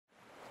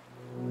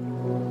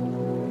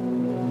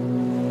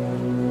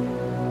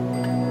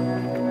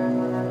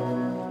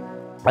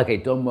Okay,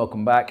 Don,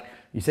 welcome back.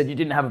 You said you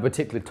didn't have a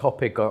particular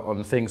topic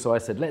on things, so I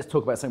said, let's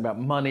talk about something about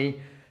money.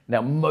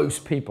 Now,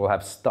 most people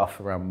have stuff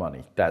around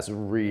money. That's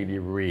really,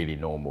 really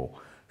normal.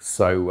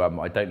 So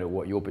I don't know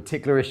what your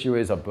particular issue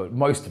is, but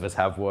most of us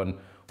have one.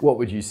 What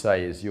would you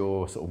say is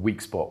your sort of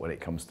weak spot when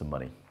it comes to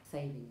money?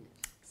 Saving it.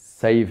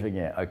 Saving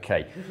it,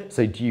 okay.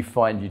 So do you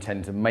find you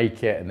tend to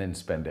make it and then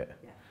spend it?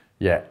 Yeah.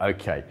 Yeah,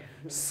 okay.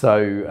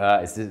 So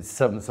it's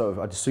some sort of,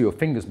 I just saw your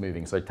fingers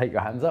moving, so take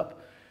your hands up.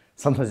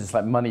 Sometimes it's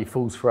like money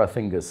falls through our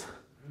fingers.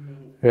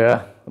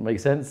 Yeah, that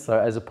makes sense. So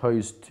as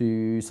opposed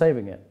to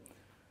saving it.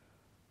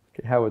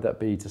 Okay, how would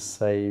that be to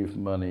save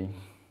money?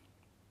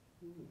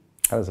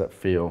 How does that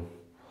feel?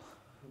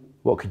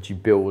 What could you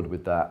build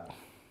with that?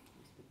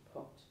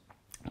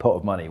 Pot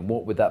of money.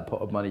 What would that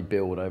pot of money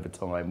build over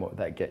time? What would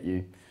that get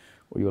you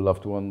or your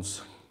loved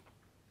ones?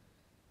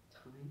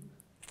 Time.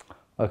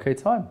 Okay,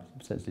 time.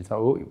 Essentially time.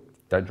 Oh,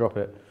 don't drop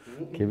it.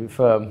 Keep it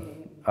firm.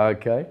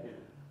 Okay.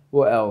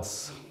 What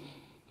else?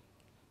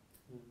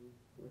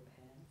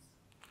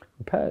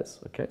 Repairs.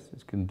 Okay, so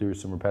you can do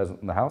some repairs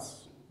in the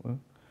house.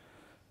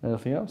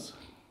 Anything else?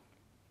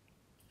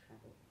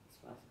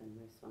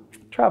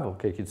 Travel.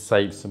 Okay, you could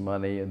save some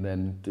money and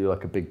then do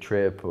like a big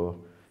trip or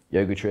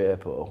yoga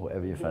trip or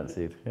whatever you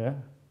fancied. Yeah.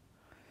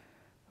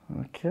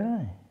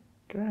 Okay,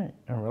 great.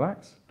 And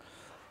relax.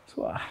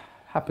 So what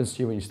happens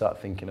to you when you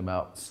start thinking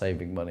about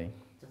saving money?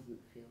 It doesn't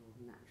feel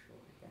natural,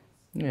 I guess.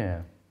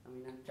 Yeah. I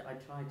mean, I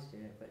tried to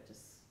do it, but it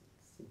just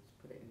seems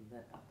to put it in a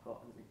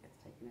pot and it gets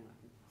taken out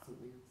into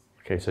something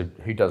else. Okay, so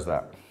who does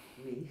that?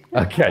 Me.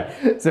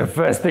 Okay, so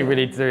first thing we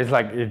need to do is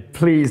like,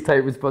 please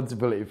take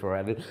responsibility for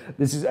it.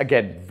 This is,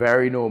 again,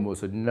 very normal,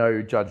 so no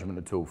judgment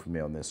at all from me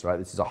on this, right?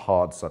 This is a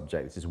hard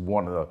subject. This is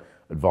one of the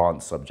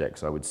advanced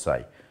subjects, I would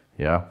say,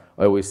 yeah?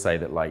 I always say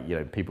that, like, you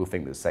know, people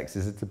think that sex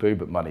is a taboo,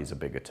 but money's a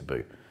bigger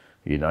taboo,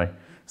 you know?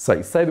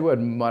 So say the word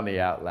money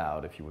out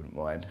loud, if you wouldn't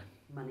mind.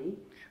 Money.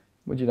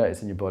 What do you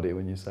notice in your body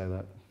when you say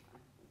that?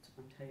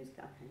 My toes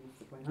came off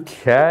the ground.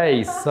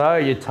 Okay, so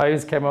your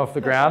toes came off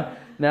the ground.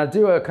 Now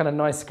do a kind of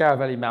nice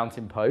Scaravelli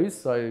mountain pose.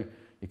 So you're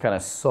kind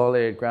of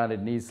solid,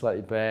 grounded, knees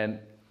slightly bent.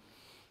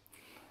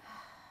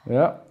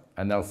 Yeah,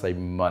 and they'll say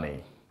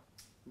money.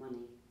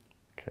 Money.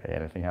 Okay,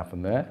 anything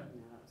happen there? No, that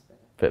was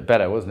better. Bit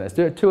better, wasn't it? Let's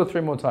do it 2 or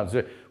 3 more times.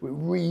 So we're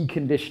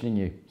reconditioning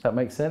you. Does that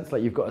make sense?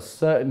 Like you've got a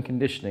certain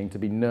conditioning to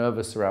be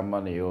nervous around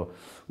money or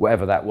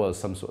whatever that was,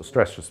 some sort of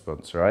stress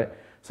response, right?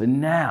 So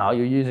now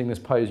you're using this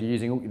pose, you're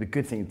using, the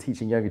good thing of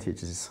teaching yoga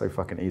teachers is so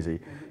fucking easy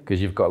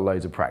because you've got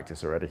loads of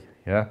practice already,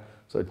 yeah?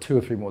 So 2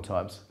 or 3 more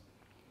times.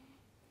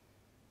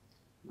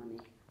 Money.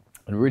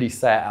 And really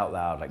say it out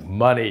loud, like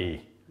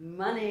money.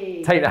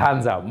 Money. Take the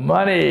hands out,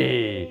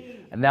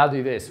 money. And now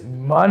do this,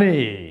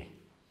 money.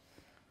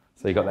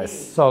 So you got that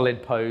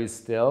solid pose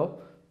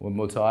still. 1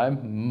 more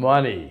time,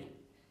 money.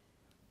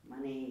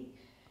 Money.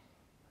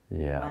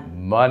 Yeah,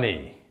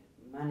 money.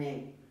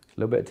 Money. A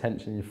little bit of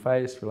tension in your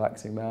face,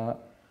 relaxing that.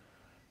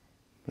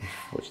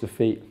 Watch the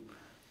feet.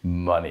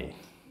 Money.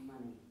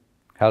 Money.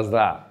 How's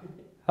that?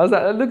 How's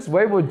that? It looks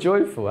way more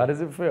joyful. How does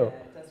it feel?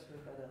 Yeah, it does feel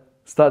better.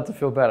 Start to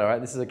feel better, right?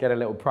 This is again a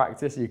little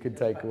practice you could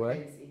take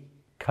away.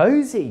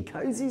 Cozy.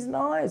 Cozy's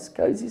nice.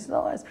 Cozy's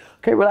nice.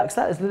 Okay, relax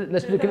that.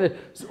 Let's look at it.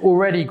 It's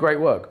already great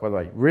work, by the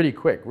way. Really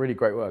quick, really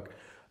great work.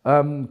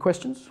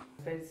 Questions? I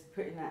suppose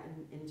putting that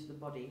into the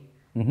body,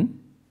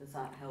 does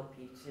that help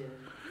you to,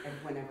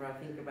 whenever I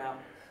think about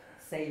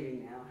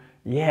saving now?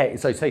 Yeah,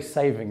 so say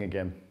saving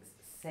again.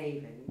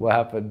 Saving. What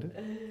happened?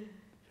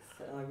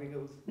 So I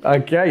wriggled.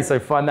 Okay, so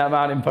find that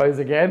mountain pose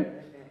again.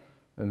 Okay.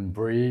 And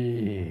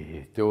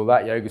breathe. Do all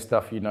that yoga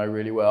stuff you know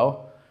really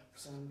well.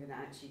 So I'm going to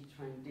actually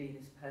try and do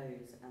this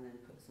pose and then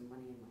put some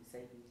money in my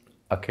savings.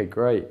 Okay,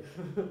 great.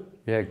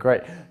 Yeah,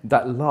 great.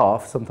 That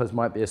laugh sometimes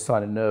might be a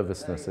sign of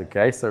nervousness,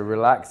 okay? So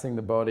relaxing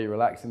the body,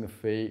 relaxing the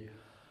feet.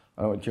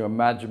 I want you to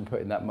imagine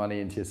putting that money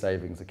into your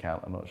savings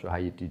account. I'm not sure how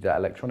you do that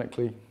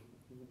electronically.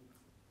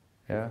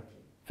 Yeah?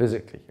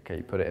 Physically. Okay,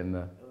 you put it in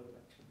there.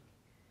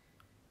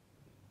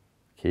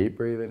 Keep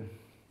breathing.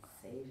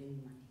 Saving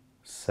money.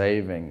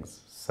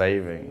 Savings.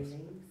 Savings. You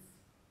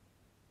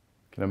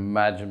can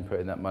imagine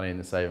putting that money in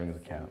the savings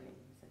account.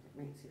 It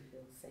makes you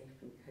feel safe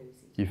and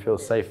cozy. You feel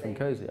safe and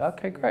cozy.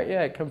 Okay, great.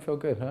 Yeah, it can feel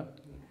good, huh?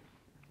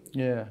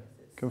 Yeah,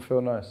 it can feel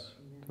nice.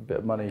 A bit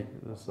of money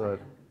to the side.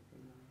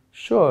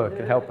 Sure, it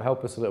can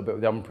help us a little bit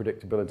with the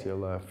unpredictability of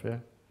life, yeah?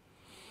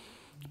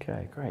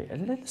 Okay, great.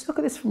 And let's look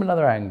at this from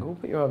another angle.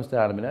 Put your arms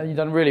down a minute. You've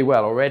done really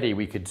well already.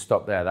 We could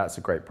stop there. That's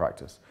a great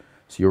practice.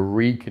 So you're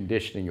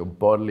reconditioning your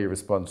bodily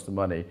response to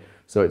money.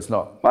 So it's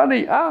not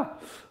money,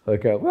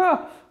 okay,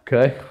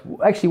 okay.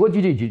 Actually, what do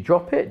you do? Do you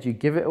drop it? Do you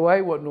give it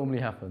away? What normally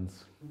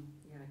happens?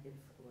 Yeah, I give it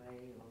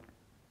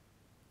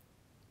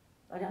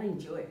away. I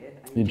enjoy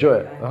it. You enjoy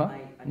it?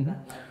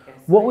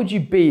 What would you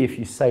be if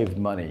you saved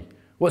money?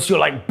 What's your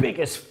like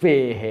biggest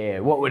fear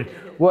here? What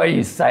are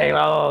you saying?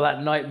 Oh,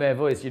 that nightmare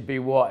voice. You'd be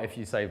what if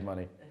you saved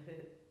money?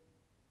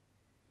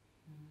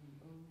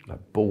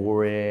 Like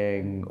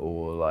boring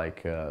or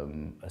like a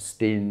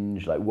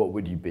stinge? Like what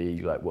would you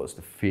be? Like what's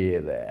the fear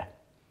there?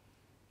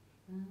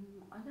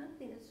 I don't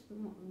think there's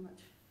not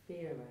much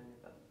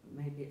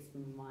maybe it's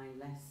my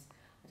less,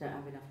 I don't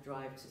have enough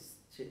drive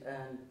to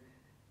earn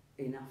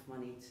enough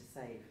money to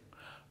save.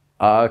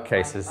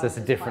 Okay, so that's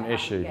a different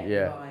issue. Yeah.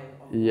 Yeah.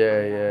 It'd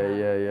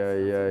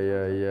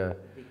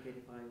be good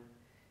if I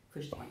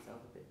pushed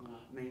myself a bit more,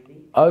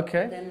 maybe.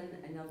 Okay. But then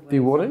in other Do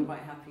you ways, want I'm to?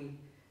 quite happy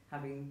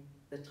having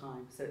the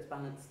time, so it's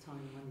balanced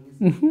time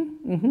money,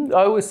 isn't it?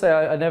 I always say,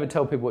 I never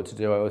tell people what to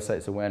do. I always say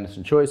it's awareness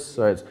and choice.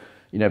 So it's,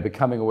 you know,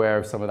 becoming aware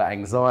of some of that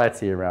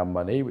anxiety around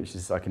money, which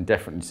is I can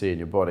definitely see in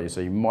your body. So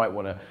you might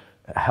want to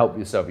help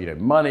yourself, you know,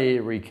 money,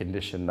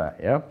 recondition that,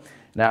 yeah?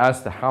 Now,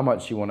 as to how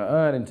much you want to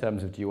earn in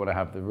terms of do you want to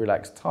have the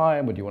relaxed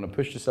time or do you want to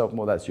push yourself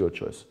more, that's your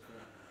choice.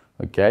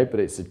 Okay, but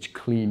it's a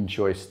clean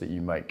choice that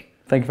you make.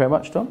 Thank you very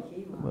much, Tom. Thank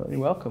you, Well, you're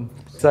welcome.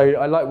 So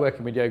I like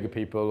working with yoga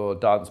people or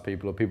dance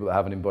people or people that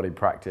have an embodied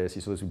practice.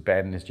 You saw this with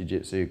Ben in his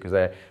jiu-jitsu because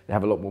they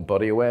have a lot more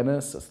body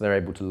awareness, so they're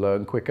able to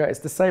learn quicker. It's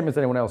the same as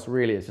anyone else,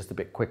 really. It's just a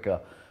bit quicker.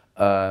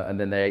 And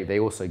then they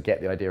also get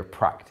the idea of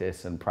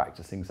practice and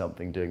practicing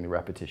something, doing the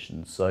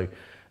repetitions. So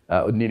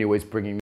nearly always bringing